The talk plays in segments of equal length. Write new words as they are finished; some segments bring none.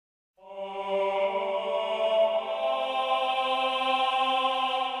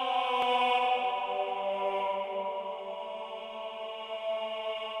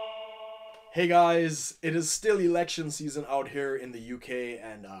Hey guys, it is still election season out here in the UK,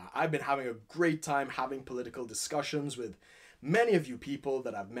 and I've been having a great time having political discussions with many of you people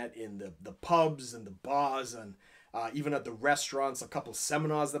that I've met in the pubs and the bars and even at the restaurants, a couple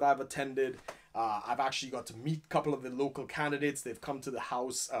seminars that I've attended. I've actually got to meet a couple of the local candidates. They've come to the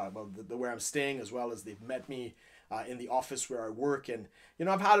house, where I'm staying, as well as they've met me in the office where I work. And,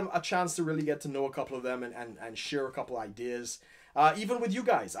 I've had a chance to really get to know a couple of them and share a couple ideas. Even with you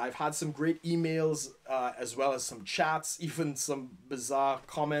guys, I've had some great emails as well as some chats, even some bizarre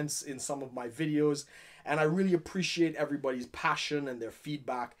comments in some of my videos. And I really appreciate everybody's passion and their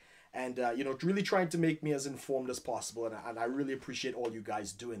feedback and, really trying to make me as informed as possible. And I really appreciate all you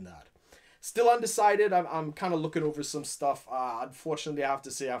guys doing that. Still undecided. I'm kind of looking over some stuff. Unfortunately, I have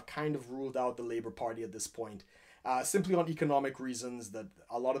to say I've kind of ruled out the Labour Party at this point, simply on economic reasons that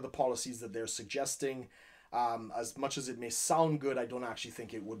a lot of the policies that they're suggesting, as much as it may sound good, I don't actually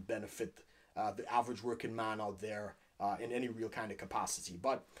think it would benefit the average working man out there in any real kind of capacity.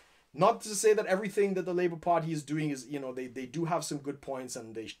 But not to say that everything that the Labour Party is doing is, they do have some good points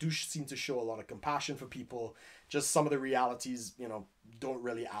and they do seem to show a lot of compassion for people. Just some of the realities, don't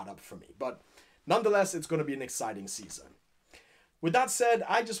really add up for me. But nonetheless, it's going to be an exciting season. With that said,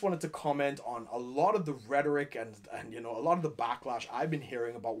 I just wanted to comment on a lot of the rhetoric and a lot of the backlash I've been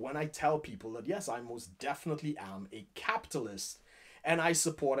hearing about when I tell people that yes, I most definitely am a capitalist and I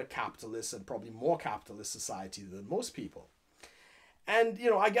support a capitalist and probably more capitalist society than most people. And,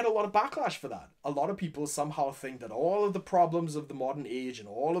 I get a lot of backlash for that. A lot of people somehow think that all of the problems of the modern age and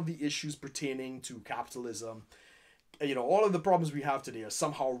all of the issues pertaining to capitalism, all of the problems we have today are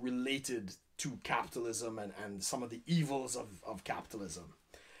somehow related to capitalism and some of the evils of capitalism.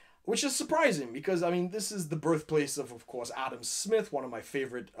 Which is surprising because, this is the birthplace of course, Adam Smith, one of my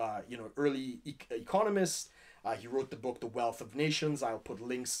favorite, early economists. He wrote the book, The Wealth of Nations. I'll put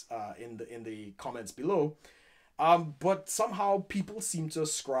links in the comments below. But somehow people seem to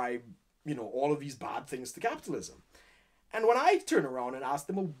ascribe, all of these bad things to capitalism. And when I turn around and ask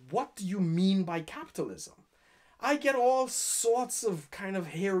them, well, what do you mean by capitalism? I get all sorts of kind of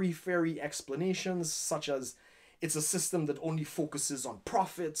hairy-fairy explanations, such as it's a system that only focuses on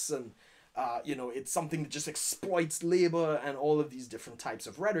profits and, it's something that just exploits labor and all of these different types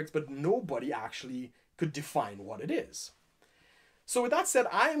of rhetorics, but nobody actually could define what it is. So with that said,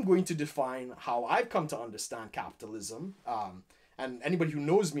 I am going to define how I've come to understand capitalism. And anybody who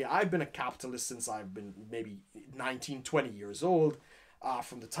knows me, I've been a capitalist since I've been maybe 19, 20 years old.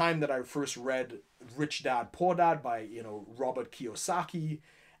 From the time that I first read Rich Dad, Poor Dad by, Robert Kiyosaki.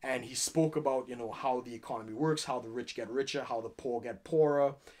 And he spoke about, how the economy works, how the rich get richer, how the poor get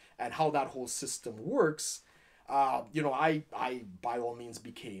poorer, and how that whole system works. I by all means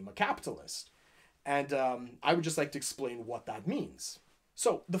became a capitalist. And I would just like to explain what that means.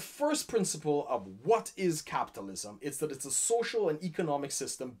 So the first principle of what is capitalism is that it's a social and economic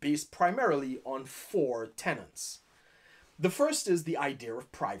system based primarily on four tenets. The first is the idea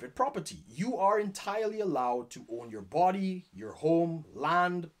of private property. You are entirely allowed to own your body, your home,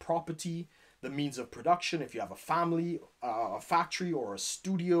 land, property, the means of production. If you have a family, a factory, or a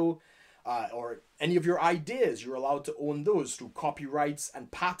studio, or any of your ideas, you're allowed to own those through copyrights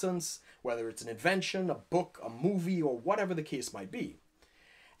and patents, whether it's an invention, a book, a movie, or whatever the case might be.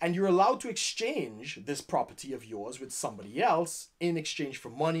 And you're allowed to exchange this property of yours with somebody else in exchange for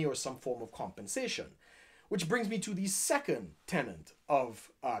money or some form of compensation. Which brings me to the second tenet of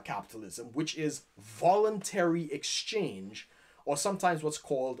capitalism, which is voluntary exchange, or sometimes what's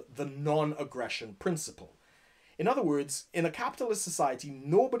called the non-aggression principle. In other words, in a capitalist society,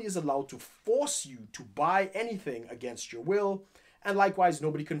 nobody is allowed to force you to buy anything against your will, and likewise,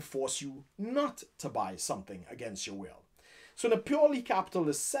 nobody can force you not to buy something against your will. So in a purely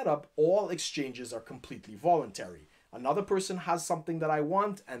capitalist setup, all exchanges are completely voluntary. Another person has something that I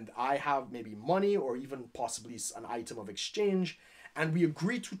want, and I have maybe money or even possibly an item of exchange, and we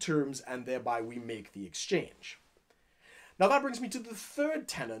agree to terms, and thereby we make the exchange. Now that brings me to the third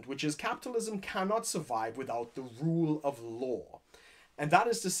tenet, which is capitalism cannot survive without the rule of law. And that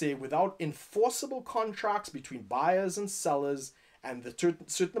is to say, without enforceable contracts between buyers and sellers and the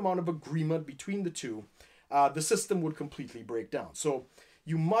certain amount of agreement between the two, the system would completely break down. So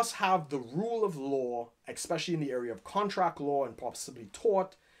you must have the rule of law, especially in the area of contract law and possibly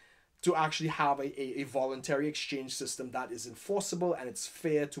tort, to actually have a voluntary exchange system that is enforceable and it's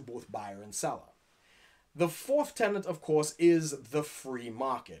fair to both buyer and seller. The fourth tenet, of course, is the free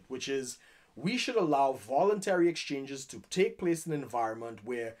market, which is we should allow voluntary exchanges to take place in an environment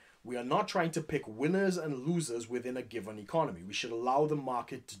where we are not trying to pick winners and losers within a given economy. We should allow the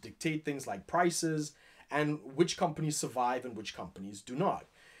market to dictate things like prices and which companies survive and which companies do not.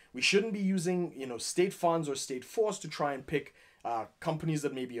 We shouldn't be using, state funds or state force to try and pick companies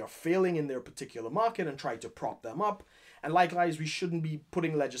that maybe are failing in their particular market and try to prop them up. And likewise, we shouldn't be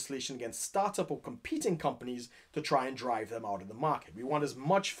putting legislation against startup or competing companies to try and drive them out of the market. We want as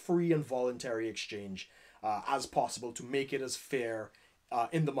much free and voluntary exchange as possible to make it as fair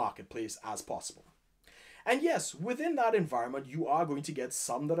in the marketplace as possible. And yes, within that environment, you are going to get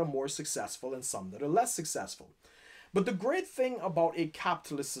some that are more successful and some that are less successful. But the great thing about a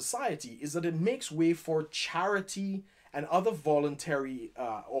capitalist society is that it makes way for charity and other voluntary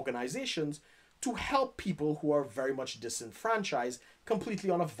organizations to help people who are very much disenfranchised completely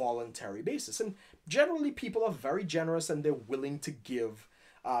on a voluntary basis. And generally, people are very generous and they're willing to give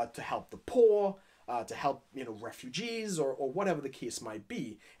to help the poor, to help refugees or whatever the case might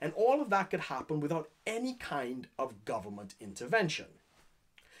be. And all of that could happen without any kind of government intervention.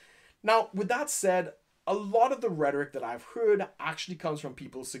 Now, with that said, a lot of the rhetoric that I've heard actually comes from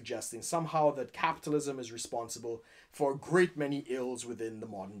people suggesting somehow that capitalism is responsible for a great many ills within the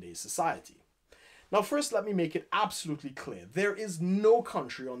modern day society. Now, first, let me make it absolutely clear. There is no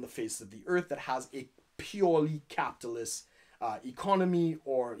country on the face of the earth that has a purely capitalist economy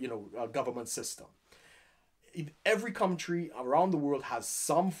or, government system. Every country around the world has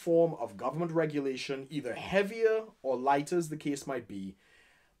some form of government regulation, either heavier or lighter as the case might be,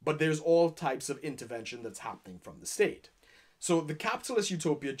 but there's all types of intervention that's happening from the state. So the capitalist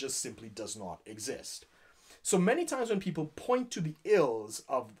utopia just simply does not exist. So many times when people point to the ills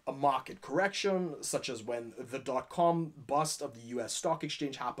of a market correction, such as when the dot-com bust of the US stock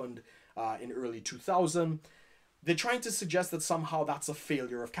exchange happened in early 2000, they're trying to suggest that somehow that's a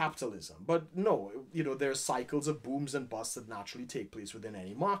failure of capitalism. But no, there are cycles of booms and busts that naturally take place within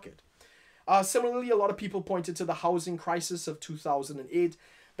any market. Similarly, a lot of people pointed to the housing crisis of 2008.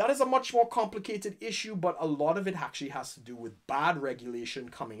 That is a much more complicated issue, but a lot of it actually has to do with bad regulation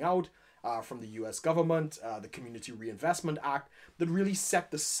coming out from the US government, the Community Reinvestment Act, that really set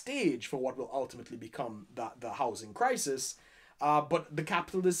the stage for what will ultimately become the housing crisis. But the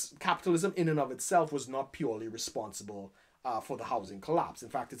capitalism in and of itself was not purely responsible for the housing collapse. In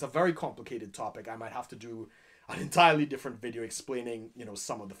fact, it's a very complicated topic. I might have to do an entirely different video explaining,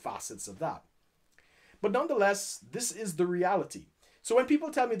 some of the facets of that. But nonetheless, this is the reality. So when people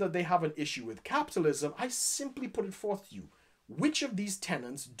tell me that they have an issue with capitalism, I simply put it forth to you. Which of these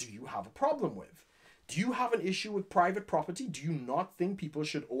tenets do you have a problem with? Do you have an issue with private property? Do you not think people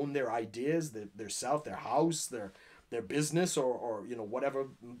should own their ideas, their self, their house, their business, or whatever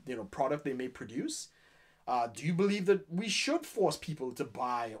product they may produce? Do you believe that we should force people to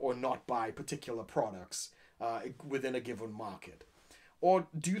buy or not buy particular products within a given market? Or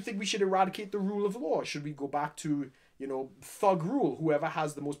do you think we should eradicate the rule of law? Should we go back to thug rule? Whoever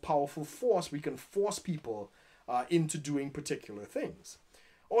has the most powerful force, we can force people into doing particular things.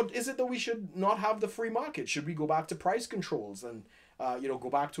 Or is it that we should not have the free market? Should we go back to price controls and go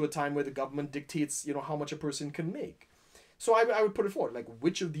back to a time where the government dictates how much a person can make? So I would put it forward, like,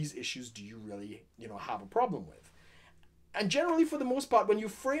 which of these issues do you really have a problem with? And generally, for the most part, when you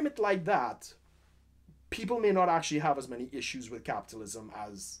frame it like that, people may not actually have as many issues with capitalism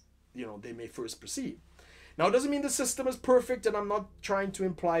as they may first perceive. Now, it doesn't mean the system is perfect, and I'm not trying to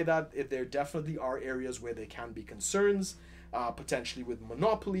imply that. There definitely are areas where there can be concerns, potentially with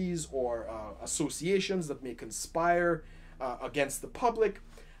monopolies or associations that may conspire against the public.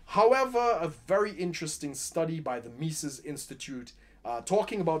 However, a very interesting study by the Mises Institute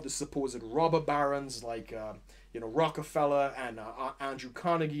talking about the supposed robber barons like Rockefeller and Andrew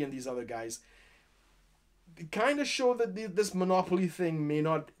Carnegie and these other guys, kind of show that this monopoly thing may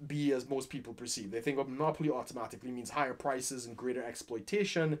not be as most people perceive. They think of monopoly automatically means higher prices and greater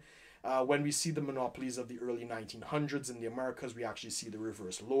exploitation. When we see the monopolies of the early 1900s in the Americas, we actually see the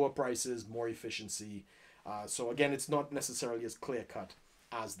reverse: lower prices, more efficiency. So again, it's not necessarily as clear-cut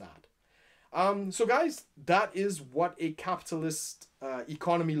as that. So guys, that is what a capitalist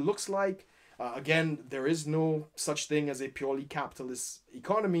economy looks like. Again, there is no such thing as a purely capitalist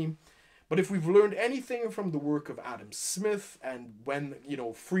economy. But if we've learned anything from the work of Adam Smith, and when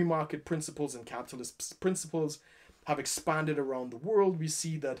free market principles and capitalist principles have expanded around the world, we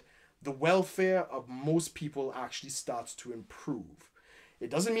see that the welfare of most people actually starts to improve. It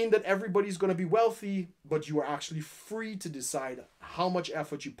doesn't mean that everybody's going to be wealthy, but you are actually free to decide how much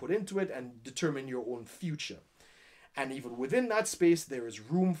effort you put into it and determine your own future. And even within that space, there is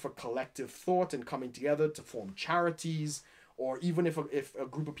room for collective thought and coming together to form charities, or even if a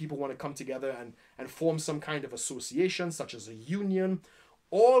group of people want to come together and form some kind of association, such as a union.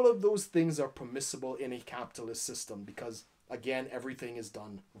 All of those things are permissible in a capitalist system because, again, everything is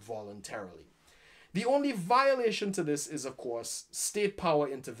done voluntarily. The only violation to this is, of course, state power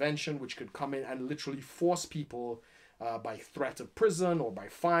intervention, which could come in and literally force people by threat of prison or by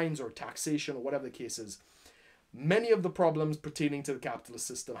fines or taxation or whatever the case is. Many of the problems pertaining to the capitalist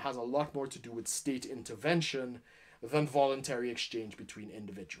system has a lot more to do with state intervention than voluntary exchange between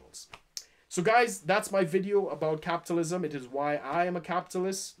individuals. So guys, that's my video about capitalism. It is why I am a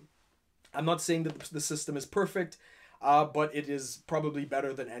capitalist. I'm not saying that the system is perfect, but it is probably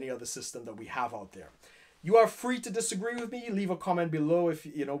better than any other system that we have out there. You are free to disagree with me. Leave a comment below if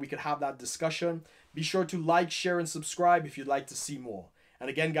we could have that discussion. Be sure to like, share, and subscribe if you'd like to see more. And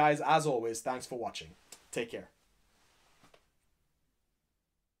again, guys, as always, thanks for watching. Take care.